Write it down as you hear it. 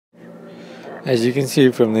As you can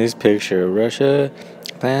see from this picture, Russia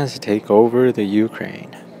plans to take over the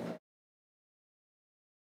Ukraine.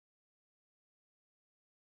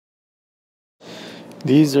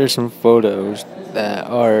 These are some photos that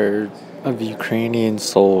are of Ukrainian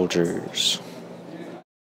soldiers.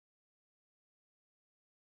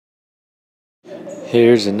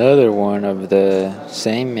 Here's another one of the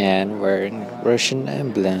same man wearing Russian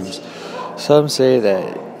emblems. Some say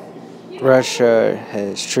that Russia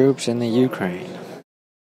has troops in the Ukraine.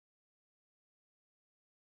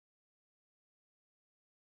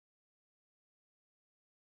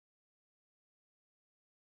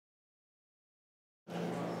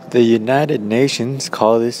 The United Nations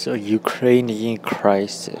call this a Ukrainian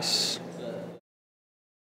crisis.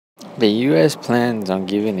 The U.S. plans on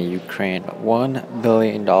giving the Ukraine $1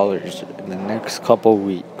 billion in the next couple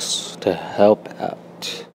weeks to help out.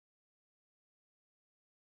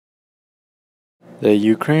 The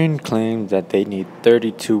Ukraine claims that they need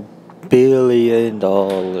 $32 billion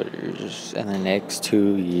in the next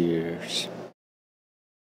 2 years.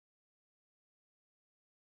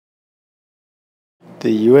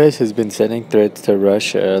 The U.S. has been sending threats to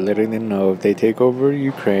Russia, letting them know if they take over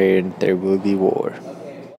Ukraine, there will be war.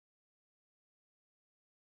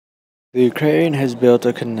 The Ukraine has built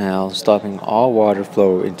a canal stopping all water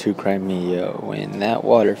flow into Crimea when that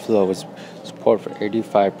water flow is support for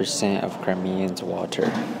 85% of Crimeans'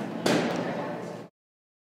 water.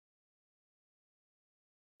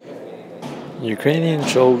 Ukrainian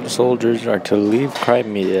soldiers are to leave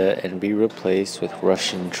Crimea and be replaced with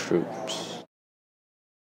Russian troops.